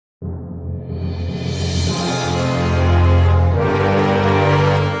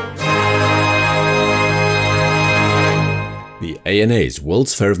ANA's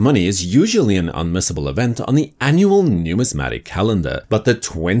World's Fair of Money is usually an unmissable event on the annual Numismatic calendar, but the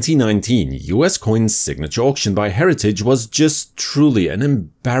 2019 US Coins Signature Auction by Heritage was just truly an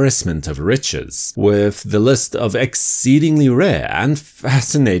embarrassment of riches, with the list of exceedingly rare and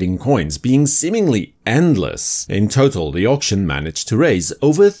fascinating coins being seemingly endless. In total, the auction managed to raise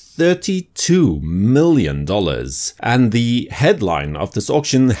over $32 million, and the headline of this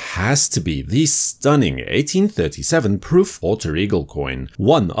auction has to be the stunning 1837 Proof Alter Eagle coin,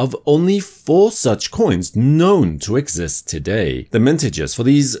 one of only 4 such coins known to exist today. The mintages for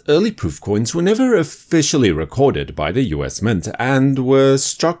these early proof coins were never officially recorded by the US Mint and were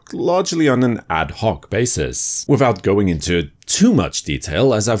struck largely on an ad hoc basis. Without going into too much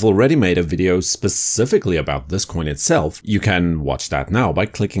detail, as I've already made a video specifically about this coin itself. You can watch that now by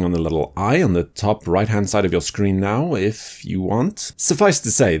clicking on the little eye on the top right hand side of your screen now if you want. Suffice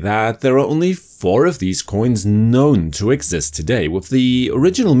to say that there are only 4 of these coins known to exist today, with the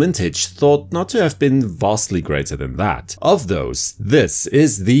original mintage thought not to have been vastly greater than that. Of those, this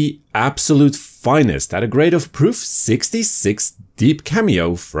is the absolute finest at a grade of Proof 66 Deep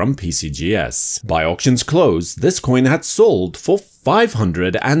Cameo from PCGS. By auction's close, this coin had sold for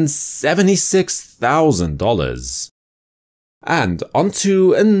 $576,000. And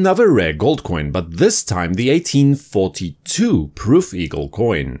onto another rare gold coin, but this time the 1842 Proof Eagle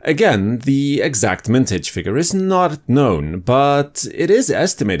coin. Again, the exact mintage figure is not known, but it is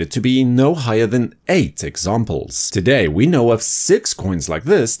estimated to be no higher than 8 examples. Today we know of 6 coins like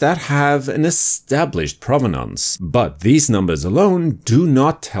this that have an established provenance, but these numbers alone do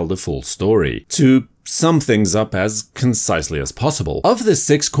not tell the full story. To sum things up as concisely as possible, of the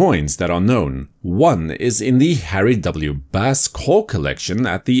 6 coins that are known, 1 is in the Harry W. Bass core collection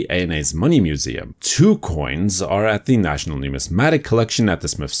at the ANA's Money Museum. 2 coins are at the National Numismatic collection at the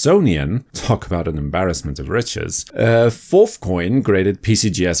Smithsonian. Talk about an embarrassment of riches. A 4th coin, graded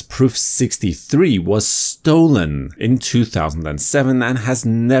PCGS Proof 63, was stolen in 2007 and has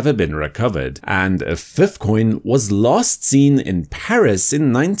never been recovered. And a 5th coin was last seen in Paris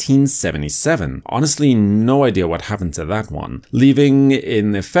in 1977. Honestly, no idea what happened to that one, leaving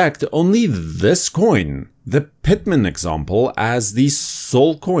in effect only this coin, the Pittman example, as the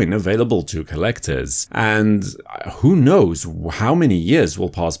sole coin available to collectors. And who knows how many years will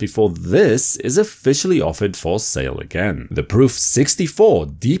pass before this is officially offered for sale again. The Proof 64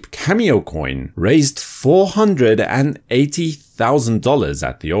 Deep Cameo coin raised $480,000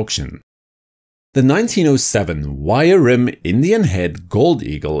 at the auction. The 1907 wire rim Indian head gold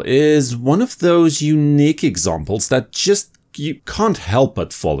eagle is one of those unique examples that just you can't help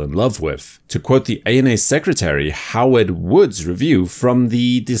but fall in love with. To quote the ANA Secretary Howard Wood's review from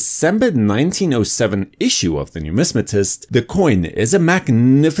the December 1907 issue of the Numismatist, the coin is a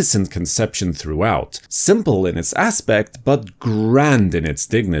magnificent conception throughout, simple in its aspect but grand in its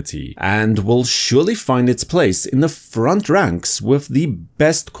dignity, and will surely find its place in the front ranks with the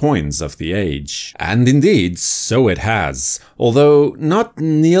best coins of the age. And indeed, so it has, although not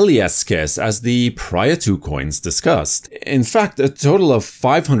nearly as scarce as the prior 2 coins discussed. In fact, a total of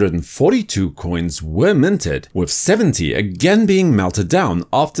 542 coins were minted, with 70 again being melted down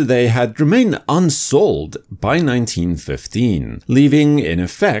after they had remained unsold by 1915, leaving in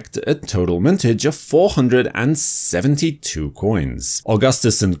effect a total mintage of 472 coins.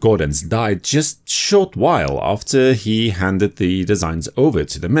 Augustus St. Gaudens died just a short while after he handed the designs over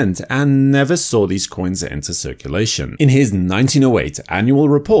to the mint and never saw these coins enter circulation. In his 1908 annual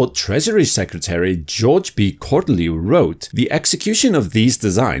report, Treasury Secretary George B. Cortely wrote, "The execution of these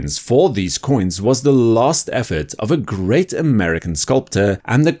designs for these coins was the last effort of a great American sculptor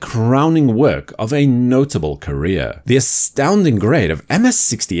and the crowning work of a notable career." The astounding grade of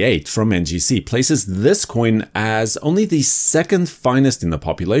MS68 from NGC places this coin as only the 2nd finest in the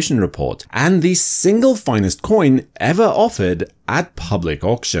population report and the single finest coin ever offered at public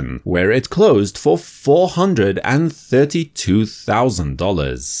auction, where it closed for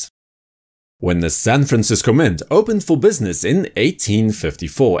 $432,000. When the San Francisco Mint opened for business in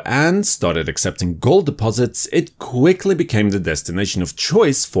 1854 and started accepting gold deposits, it quickly became the destination of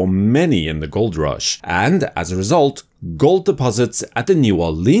choice for many in the gold rush, and as a result, gold deposits at the New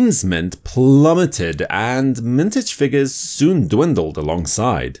Orleans Mint plummeted and mintage figures soon dwindled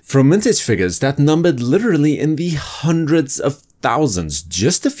alongside. From mintage figures that numbered literally in the hundreds of thousands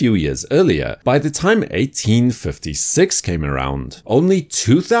just a few years earlier, by the time 1856 came around, only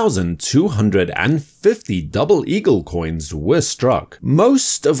 2,250 50 double eagle coins were struck,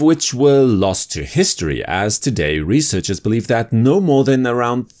 most of which were lost to history, as today researchers believe that no more than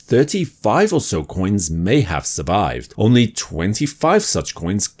around 35 or so coins may have survived. Only 25 such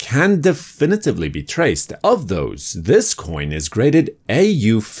coins can definitively be traced. Of those, this coin is graded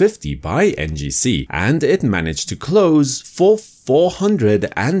AU50 by NGC, and it managed to close for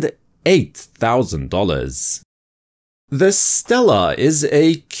 $408,000. The Stella is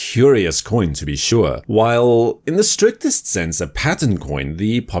a curious coin to be sure. While in the strictest sense a pattern coin,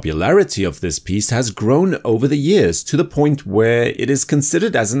 the popularity of this piece has grown over the years to the point where it is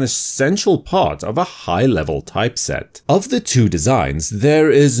considered as an essential part of a high-level typeset. Of the two designs, there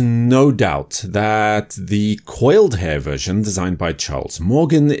is no doubt that the coiled hair version designed by Charles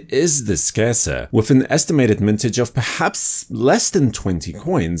Morgan is the scarcer, with an estimated mintage of perhaps less than 20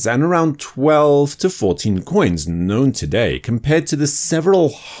 coins and around 12 to 14 coins known today compared to the several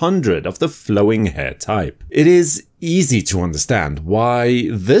hundred of the flowing hair type. It is easy to understand why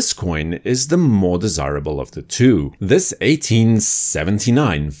this coin is the more desirable of the two. This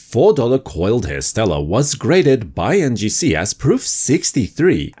 1879 $4 coiled hair Stella was graded by NGC as proof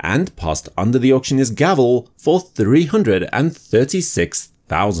 63 and passed under the auctioneer's gavel for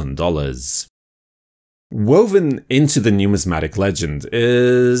 $336,000. Woven into the numismatic legend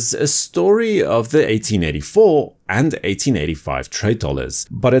is a story of the 1884 and 1885 trade dollars,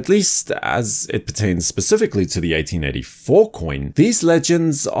 but at least as it pertains specifically to the 1884 coin, these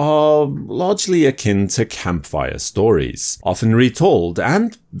legends are largely akin to campfire stories, often retold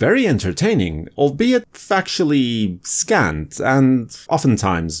and very entertaining, albeit factually scant and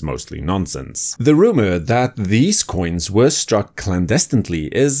oftentimes mostly nonsense. The rumor that these coins were struck clandestinely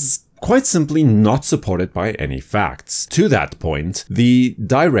is quite simply not supported by any facts. To that point, the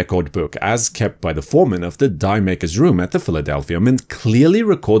die record book, as kept by the foreman of the die maker's room at the Philadelphia Mint, clearly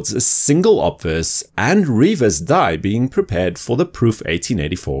records a single obverse and reverse die being prepared for the proof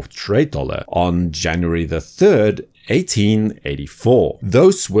 1884 trade dollar on January the 3rd, 1884.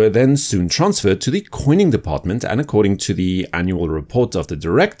 Those were then soon transferred to the coining department, and according to the annual report of the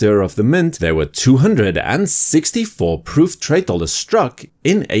director of the mint, there were 264 proof trade dollars struck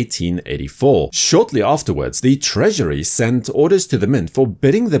in 1884. Shortly afterwards, the Treasury sent orders to the mint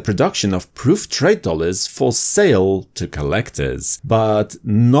forbidding the production of proof trade dollars for sale to collectors, but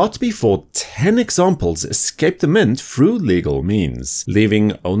not before 10 examples escaped the mint through legal means,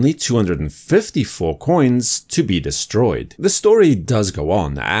 leaving only 254 coins to be destroyed. The story does go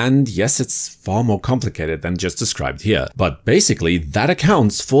on, and yes, it's far more complicated than just described here, but basically that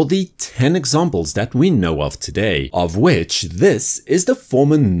accounts for the 10 examples that we know of today, of which this is the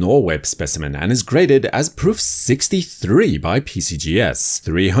Foreman Norweb specimen and is graded as proof 63 by PCGS.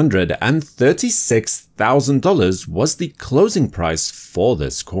 $336,000 was the closing price for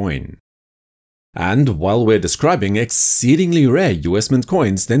this coin. And while we're describing exceedingly rare US Mint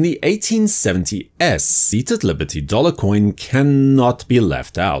coins, then the 1870s Seated Liberty dollar coin cannot be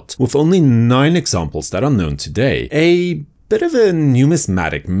left out, with only 9 examples that are known today. A bit of a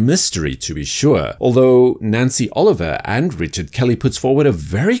numismatic mystery to be sure, although Nancy Oliver and Richard Kelly puts forward a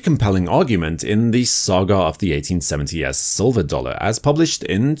very compelling argument in the Saga of the 1870s Silver Dollar, as published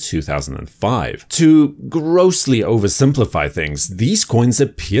in 2005. To grossly oversimplify things, these coins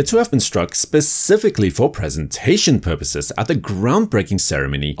appear to have been struck specifically for presentation purposes at the groundbreaking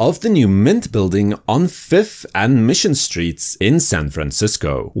ceremony of the new Mint building on 5th and Mission Streets in San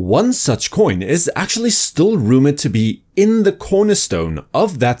Francisco. One such coin is actually still rumored to be in the cornerstone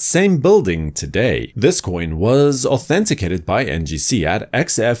of that same building today. This coin was authenticated by NGC at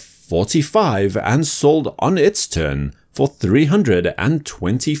XF45 and sold on its turn for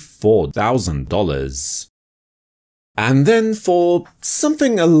 $324,000. And then for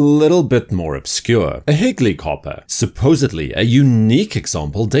something a little bit more obscure, a Higley copper, supposedly a unique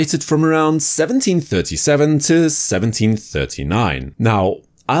example dated from around 1737 to 1739. Now,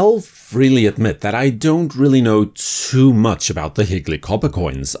 I'll freely admit that I don't really know too much about the Higley copper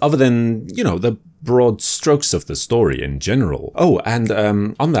coins, other than, the broad strokes of the story in general. Oh, and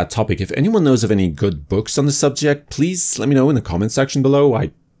on that topic, if anyone knows of any good books on the subject, please let me know in the comment section below.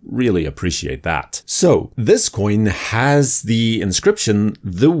 I really appreciate that. So, this coin has the inscription,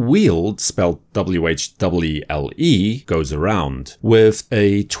 "The Wheel," spelled W-H-E-L-E, goes around, with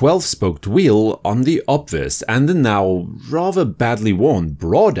a 12-spoked wheel on the obverse and the now rather badly worn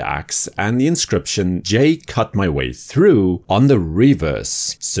broad axe, and the inscription, "J cut my way through," on the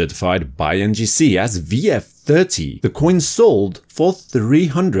reverse, certified by NGC as VF30. The coin sold for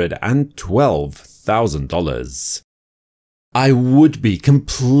 $312,000. I would be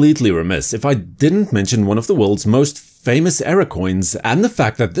completely remiss if I didn't mention one of the world's most famous era coins, and the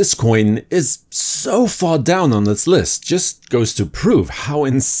fact that this coin is so far down on this list just goes to prove how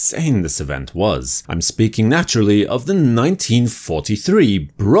insane this event was. I'm speaking naturally of the 1943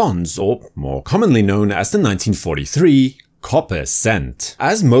 bronze, or more commonly known as the 1943 copper cent.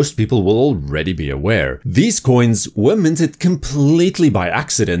 As most people will already be aware, these coins were minted completely by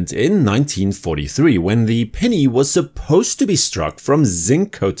accident in 1943 when the penny was supposed to be struck from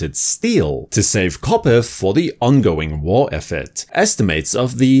zinc-coated steel to save copper for the ongoing war effort. Estimates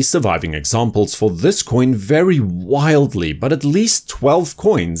of the surviving examples for this coin vary wildly, but at least 12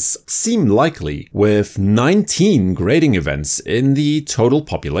 coins seem likely, with 19 grading events in the total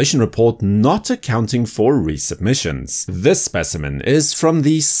population report not accounting for resubmissions. This specimen is from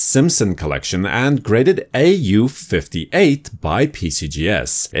the Simpson collection and graded AU58 by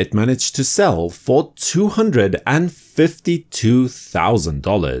PCGS. It managed to sell for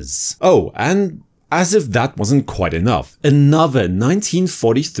 $252,000. Oh, and as if that wasn't quite enough, another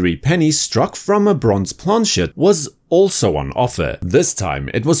 1943 penny struck from a bronze planchet was also on offer. This time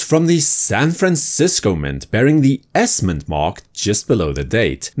it was from the San Francisco mint, bearing the S mint mark just below the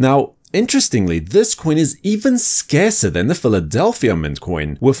date. Now, interestingly, this coin is even scarcer than the Philadelphia mint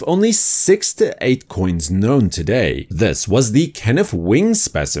coin, with only 6 to 8 coins known today. This was the Kenneth Wing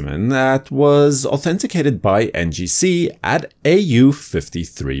specimen that was authenticated by NGC at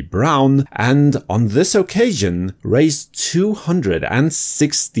AU53 Brown, and on this occasion raised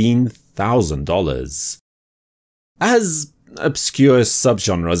 $216,000. As obscure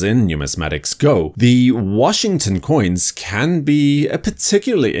subgenres in numismatics go, the Washington coins can be a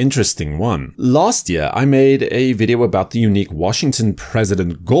particularly interesting one. Last year I made a video about the unique Washington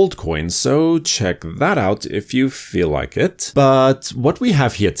President gold coin, so check that out if you feel like it. But what we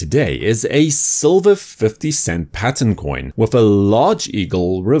have here today is a silver 50-cent pattern coin with a large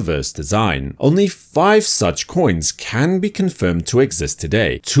eagle reverse design. Only 5 such coins can be confirmed to exist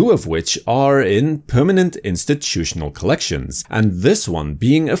today, 2 of which are in permanent institutional collections, and this one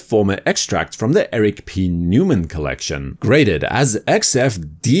being a former extract from the Eric P. Newman collection. Graded as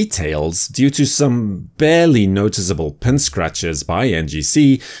XF details due to some barely noticeable pin scratches by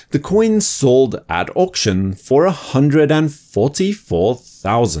NGC, the coin sold at auction for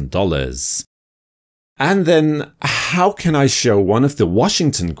 $144,000. And then, how can I show one of the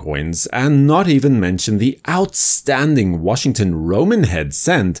Washington coins and not even mention the outstanding Washington Roman head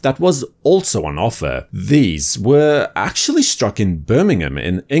cent that was also on offer? These were actually struck in Birmingham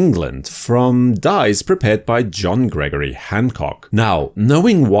in England from dies prepared by John Gregory Hancock. Now,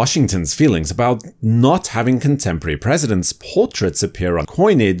 knowing Washington's feelings about not having contemporary presidents' portraits appear on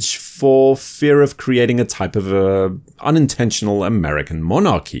coinage for fear of creating a type of unintentional American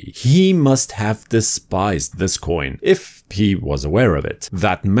monarchy, he must have despised this coin, if he was aware of it,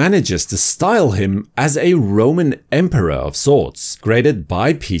 that manages to style him as a Roman emperor of sorts. Graded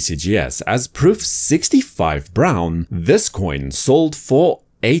by PCGS as proof 65 brown, this coin sold for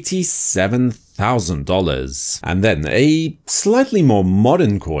 $87,000. And then a slightly more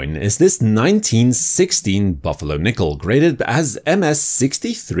modern coin is this 1916 Buffalo nickel, graded as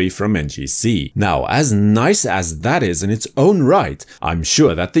MS63 from NGC. Now, as nice as that is in its own right, I'm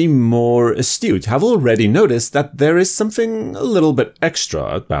sure that the more astute have already noticed that there is something a little bit extra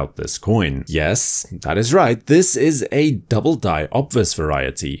about this coin. Yes, that is right, this is a double die obverse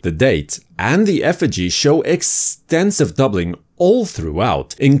variety. The date and the effigy show extensive doubling all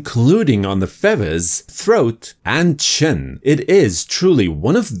throughout, including on the feathers, throat, and chin. It is truly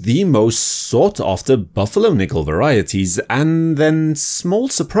one of the most sought after Buffalo nickel varieties, and then small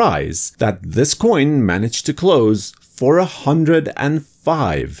surprise that this coin managed to close for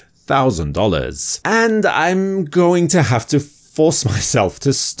 $105,000. And I'm going to have to force myself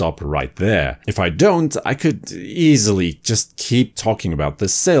to stop right there. If I don't, I could easily just keep talking about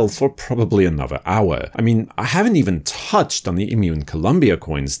this sale for probably another hour. I mean, I haven't even touched on the Immune Columbia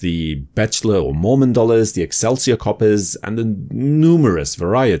coins, the Bachelor or Mormon dollars, the Excelsior coppers, and the numerous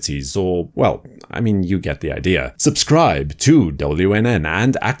varieties, or, well, I mean, you get the idea. Subscribe to WNN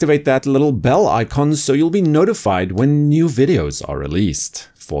and activate that little bell icon so you'll be notified when new videos are released.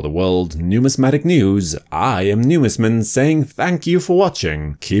 For the World Numismatic News, I am Numisman saying thank you for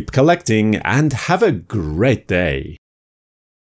watching, keep collecting, and have a great day.